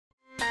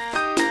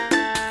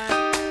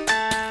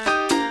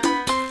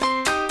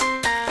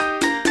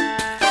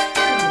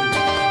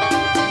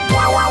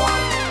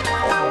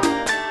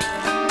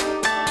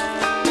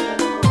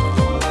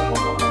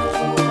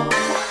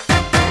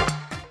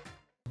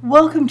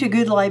welcome to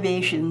Good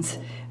Libations,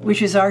 which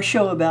is our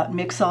show about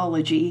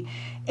mixology,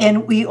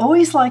 and we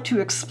always like to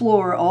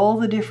explore all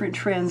the different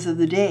trends of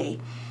the day.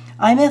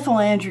 I'm Ethel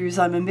Andrews,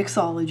 I'm a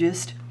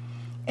mixologist,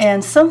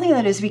 and something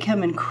that has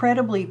become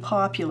incredibly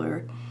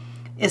popular,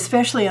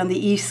 especially on the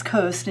East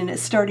Coast, and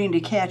it's starting to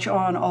catch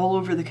on all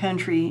over the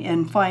country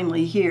and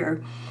finally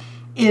here,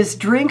 is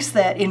drinks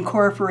that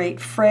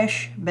incorporate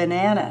fresh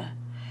banana.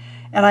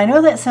 And I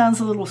know that sounds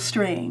a little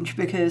strange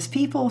because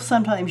people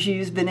sometimes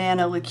use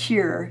banana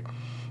liqueur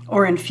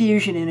or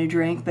infusion in a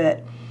drink,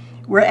 but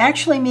we're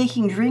actually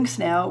making drinks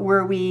now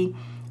where we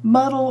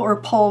muddle or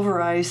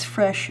pulverize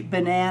fresh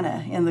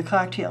banana in the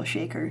cocktail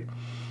shaker.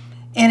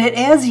 And it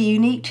adds a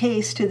unique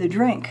taste to the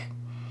drink.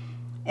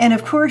 And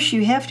of course,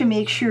 you have to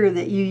make sure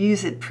that you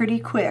use it pretty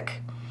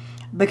quick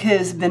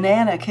because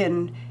banana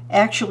can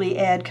actually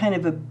add kind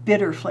of a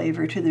bitter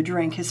flavor to the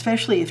drink,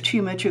 especially if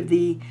too much of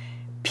the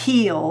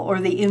peel or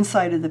the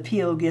inside of the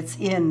peel gets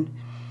in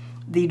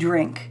the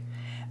drink.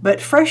 But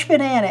fresh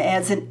banana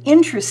adds an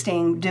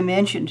interesting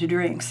dimension to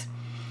drinks.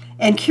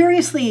 And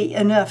curiously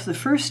enough, the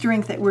first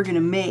drink that we're going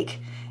to make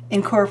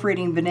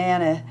incorporating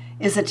banana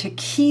is a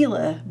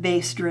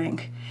tequila-based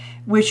drink,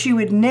 which you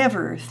would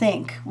never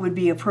think would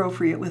be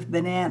appropriate with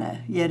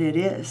banana, yet it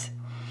is.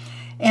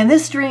 And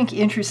this drink,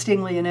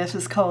 interestingly enough,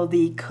 is called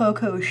the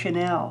Coco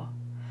Chanel,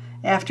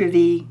 after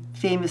the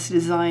famous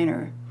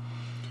designer.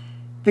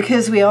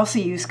 Because we also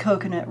use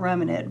coconut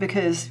rum in it,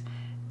 because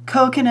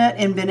coconut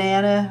and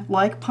banana,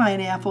 like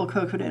pineapple,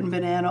 coconut and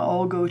banana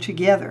all go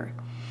together.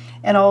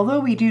 And although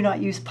we do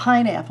not use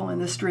pineapple in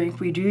this drink,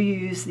 we do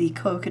use the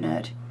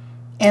coconut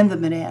and the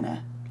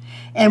banana.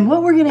 And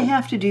what we're going to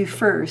have to do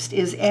first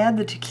is add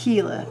the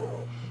tequila.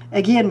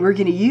 Again, we're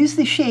going to use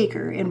the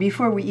shaker, and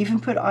before we even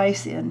put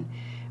ice in,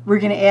 we're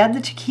going to add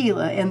the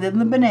tequila and then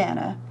the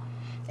banana,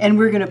 and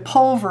we're going to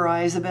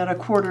pulverize about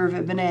 1/4 of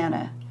a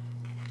banana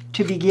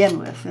to begin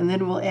with, and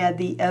then we'll add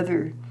the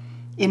other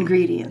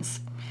ingredients.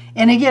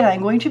 And again,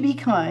 I'm going to be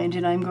kind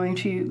and I'm going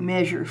to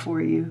measure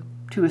for you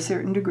to a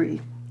certain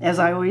degree, as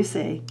I always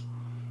say.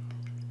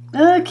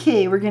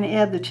 Okay, we're going to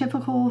add the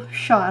typical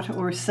shot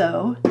or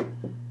so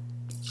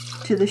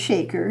to the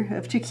shaker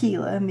of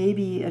tequila,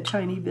 maybe a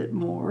tiny bit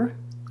more.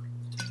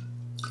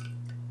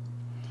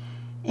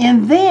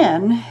 And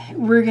then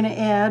we're going to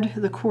add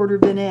the 1/4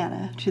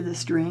 banana to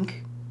this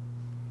drink.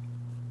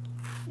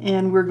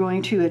 And we're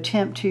going to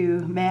attempt to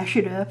mash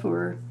it up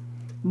or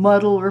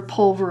muddle or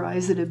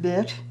pulverize it a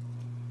bit.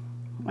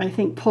 I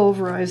think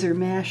pulverize or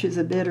mash is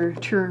a better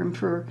term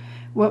for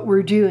what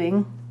we're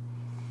doing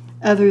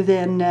other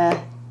than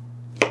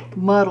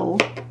muddle.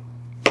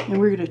 And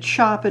we're going to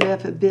chop it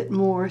up a bit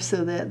more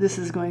so that this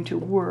is going to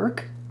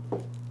work.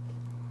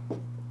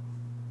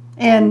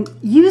 And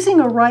using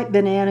a ripe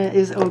banana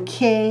is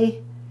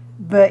okay,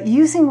 but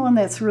using one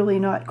that's really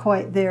not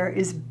quite there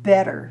is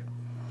better.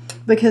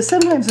 Because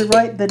sometimes a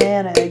ripe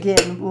banana,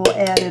 again, will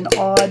add an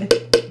odd,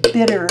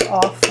 bitter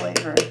off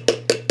flavor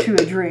to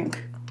a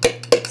drink.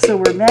 So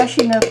we're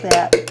mashing up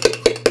that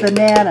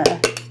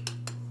banana,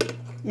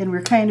 and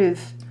we're kind of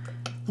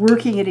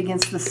working it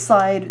against the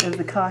side of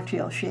the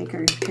cocktail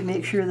shaker to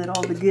make sure that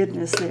all the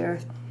goodness there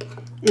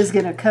is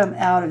going to come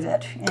out of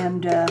it.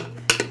 And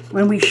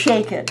when we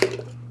shake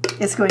it,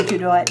 it's going to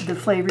the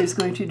flavor is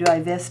going to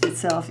divest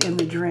itself in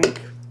the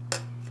drink.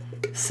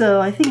 So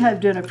I think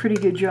I've done a pretty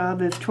good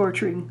job of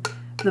torturing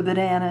the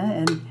banana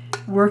and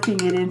working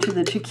it into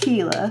the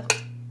tequila.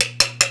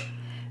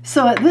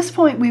 So at this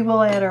point we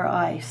will add our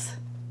ice.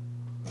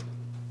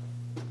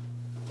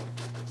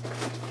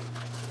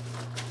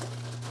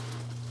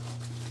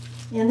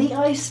 And the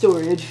ice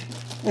storage,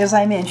 as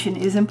I mentioned,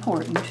 is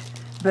important,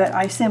 but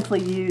I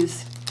simply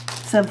use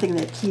something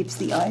that keeps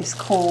the ice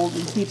cold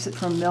and keeps it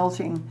from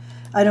melting.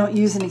 I don't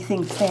use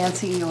anything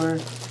fancy or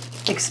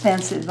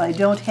expensive. I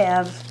don't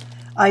have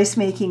ice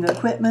making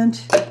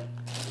equipment,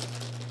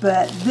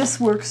 but this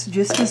works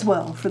just as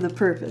well for the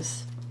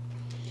purpose.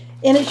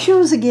 And it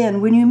shows, again,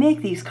 when you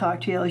make these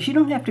cocktails, you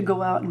don't have to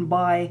go out and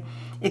buy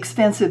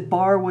expensive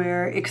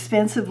barware,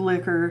 expensive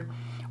liquor,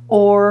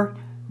 or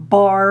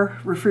bar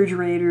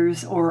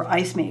refrigerators or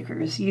ice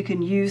makers. You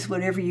can use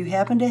whatever you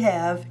happen to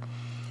have,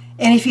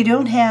 and if you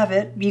don't have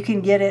it, you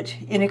can get it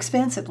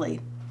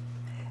inexpensively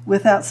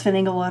without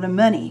spending a lot of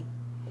money.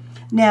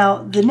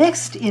 Now, the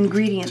next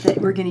ingredient that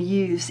we're going to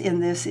use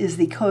in this is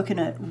the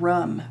coconut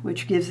rum,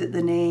 which gives it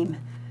the name,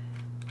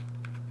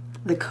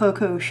 the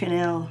Coco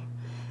Chanel.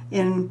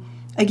 And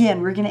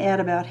again, we're going to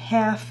add about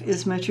half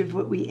as much of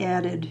what we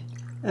added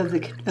of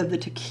the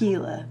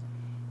tequila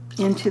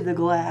into the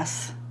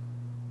glass.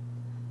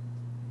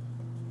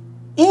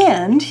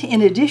 And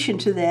in addition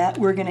to that,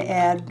 we're going to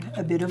add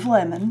a bit of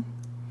lemon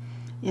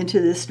into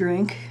this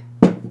drink.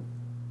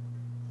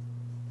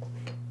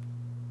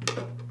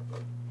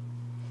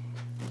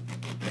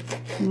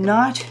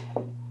 Not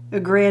a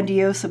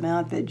grandiose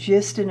amount, but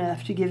just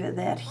enough to give it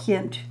that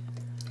hint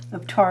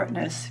of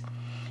tartness.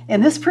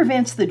 And this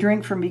prevents the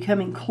drink from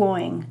becoming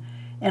cloying.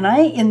 And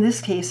I, in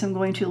this case, am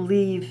going to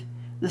leave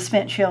the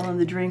spent shell in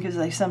the drink, as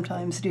I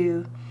sometimes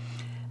do.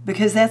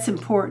 because that's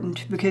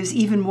important, because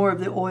even more of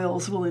the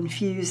oils will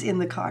infuse in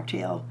the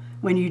cocktail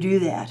when you do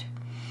that.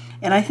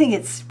 And I think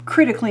it's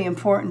critically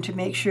important to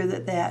make sure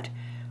that that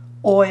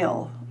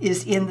oil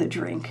is in the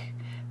drink,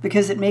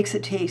 because it makes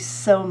it taste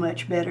so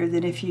much better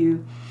than if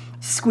you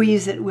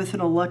squeeze it with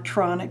an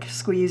electronic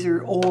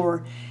squeezer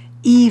or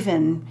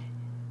even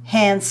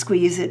hand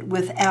squeeze it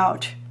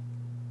without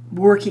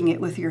working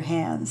it with your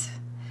hands.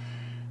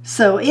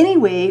 So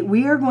anyway,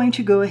 we are going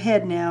to go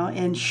ahead now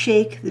and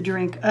shake the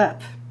drink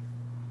up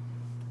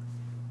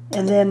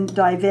and then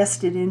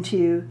divest it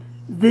into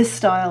this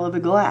style of a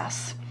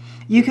glass.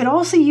 You could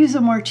also use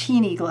a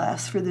martini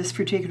glass for this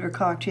particular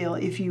cocktail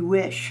if you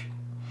wish.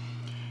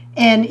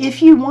 And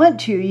if you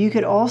want to, you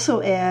could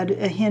also add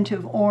a hint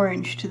of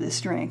orange to this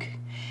drink.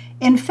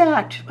 In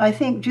fact, I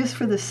think just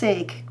for the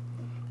sake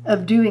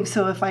of doing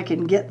so, if I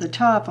can get the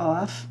top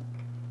off,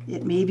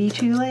 it may be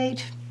too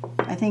late,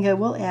 I think I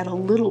will add a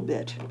little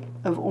bit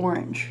of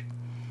orange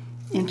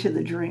into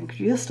the drink,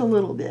 just a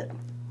little bit.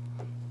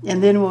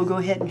 And then we'll go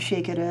ahead and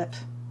shake it up.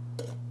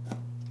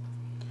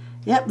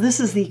 Yep, this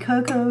is the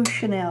Coco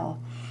Chanel.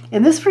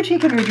 In this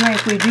particular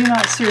drink, we do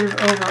not serve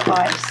over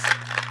ice.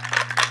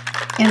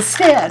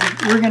 Instead,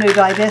 we're going to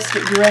divest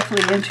it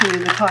directly into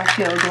the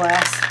cocktail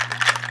glass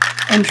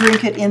and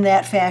drink it in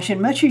that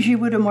fashion, much as you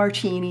would a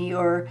martini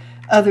or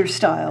other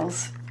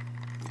styles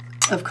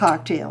of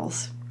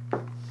cocktails.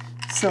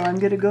 So I'm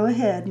going to go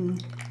ahead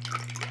and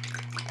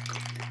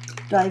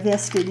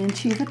divest it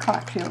into the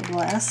cocktail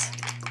glass.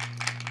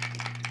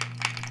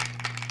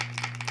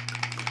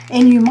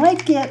 And you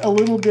might get a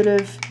little bit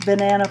of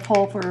banana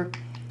pulp or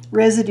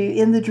residue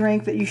in the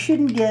drink, but you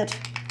shouldn't get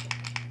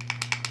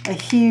a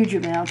huge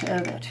amount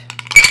of it.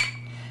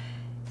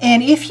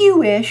 And if you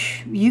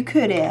wish, you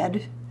could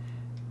add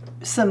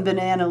some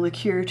banana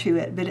liqueur to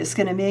it, but it's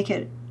going to make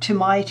it, to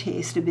my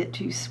taste, a bit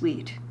too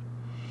sweet.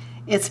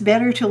 It's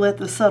better to let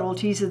the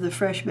subtleties of the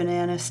fresh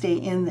banana stay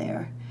in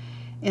there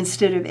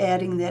instead of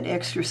adding that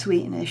extra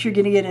sweetness. You're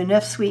going to get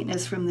enough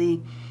sweetness from the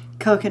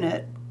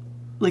coconut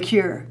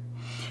liqueur.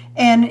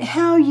 And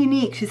how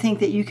unique to think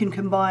that you can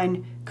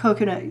combine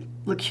coconut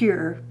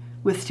liqueur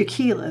with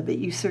tequila, but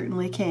you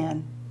certainly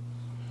can.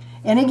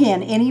 And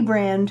again, any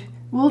brand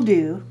will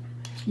do.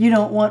 You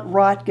don't want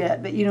rot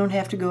gut, but you don't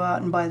have to go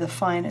out and buy the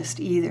finest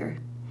either.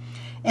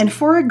 And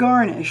for a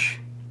garnish,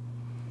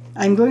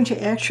 I'm going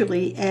to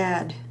actually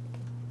add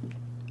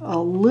a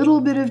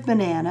little bit of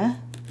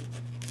banana,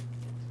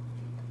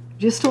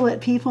 just to let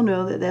people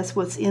know that that's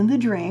what's in the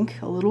drink,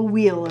 a little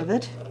wheel of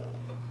it.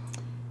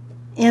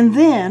 And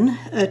then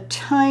a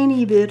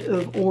tiny bit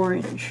of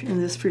orange in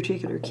this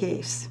particular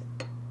case,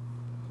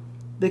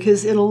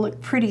 because it'll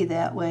look pretty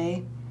that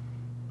way,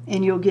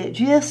 and you'll get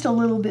just a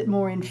little bit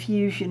more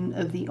infusion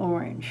of the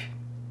orange.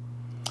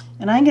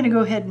 And I'm going to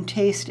go ahead and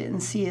taste it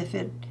and see if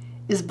it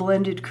is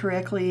blended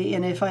correctly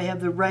and if I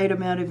have the right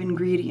amount of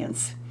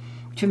ingredients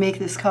to make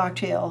this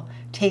cocktail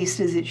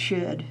taste as it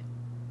should.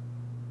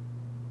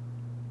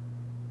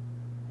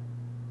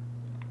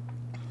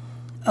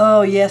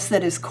 Oh yes,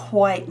 that is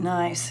quite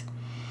nice,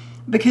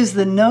 because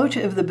the note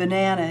of the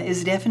banana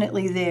is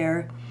definitely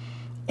there,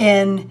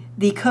 and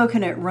the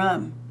coconut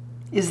rum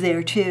is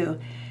there too.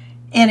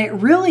 And it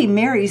really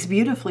marries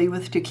beautifully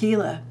with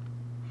tequila.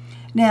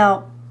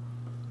 Now,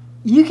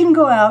 you can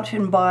go out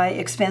and buy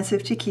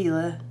expensive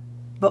tequila,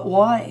 but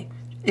why?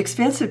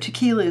 Expensive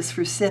tequila is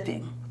for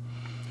sipping.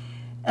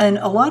 And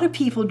a lot of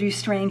people do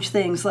strange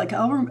things. Like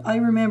I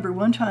remember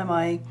one time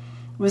I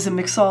was a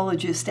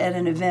mixologist at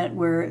an event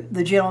where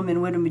the gentleman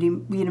wanted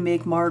me to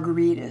make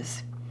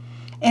margaritas.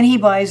 And he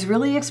buys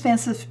really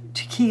expensive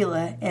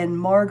tequila and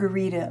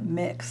margarita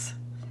mix.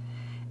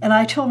 And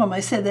I told him,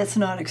 I said, that's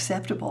not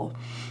acceptable.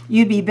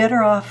 You'd be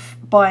better off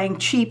buying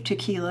cheap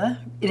tequila,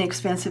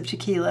 inexpensive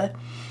tequila,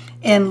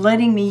 and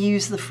letting me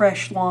use the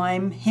fresh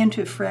lime, hint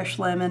of fresh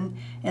lemon,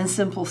 and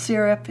simple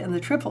syrup, and the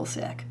triple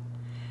sec.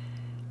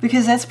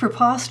 Because that's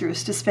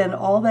preposterous to spend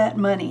all that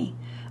money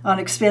on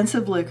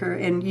expensive liquor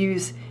and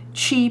use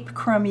cheap,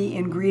 crummy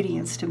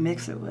ingredients to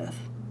mix it with.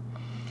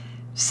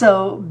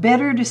 So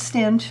better to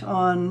stint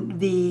on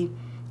the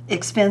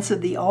expense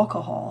of the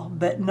alcohol,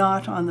 but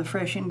not on the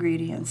fresh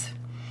ingredients.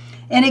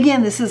 And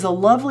again, this is a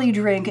lovely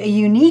drink, a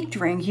unique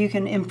drink. You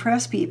can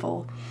impress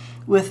people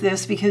with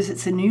this because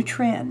it's a new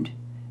trend,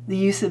 the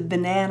use of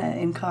banana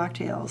in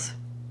cocktails.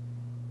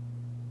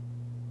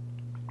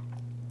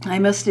 I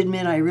must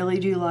admit, I really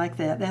do like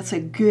that. That's a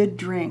good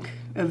drink,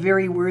 a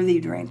very worthy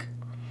drink.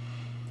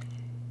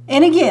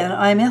 And again,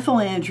 I'm Ethel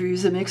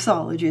Andrews, a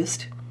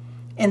mixologist,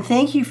 and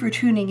thank you for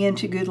tuning in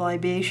to Good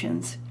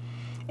Libations.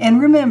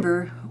 And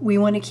remember, we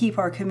want to keep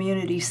our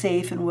community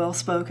safe and well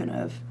spoken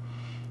of.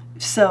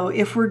 So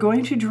if we're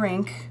going to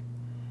drink,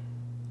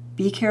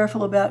 be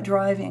careful about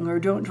driving, or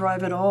don't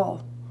drive at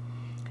all.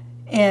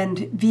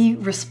 And be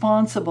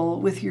responsible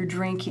with your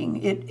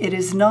drinking. It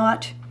is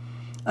not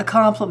a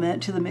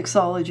compliment to the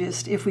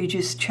mixologist if we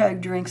just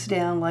chug drinks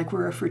down like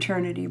we're a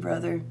fraternity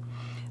brother.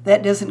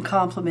 That doesn't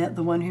compliment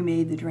the one who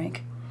made the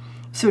drink.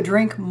 So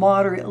drink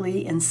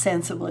moderately and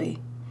sensibly.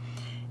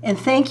 And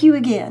thank you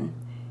again.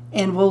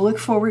 and we'll look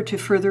forward to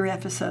further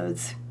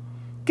episodes.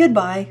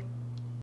 Goodbye.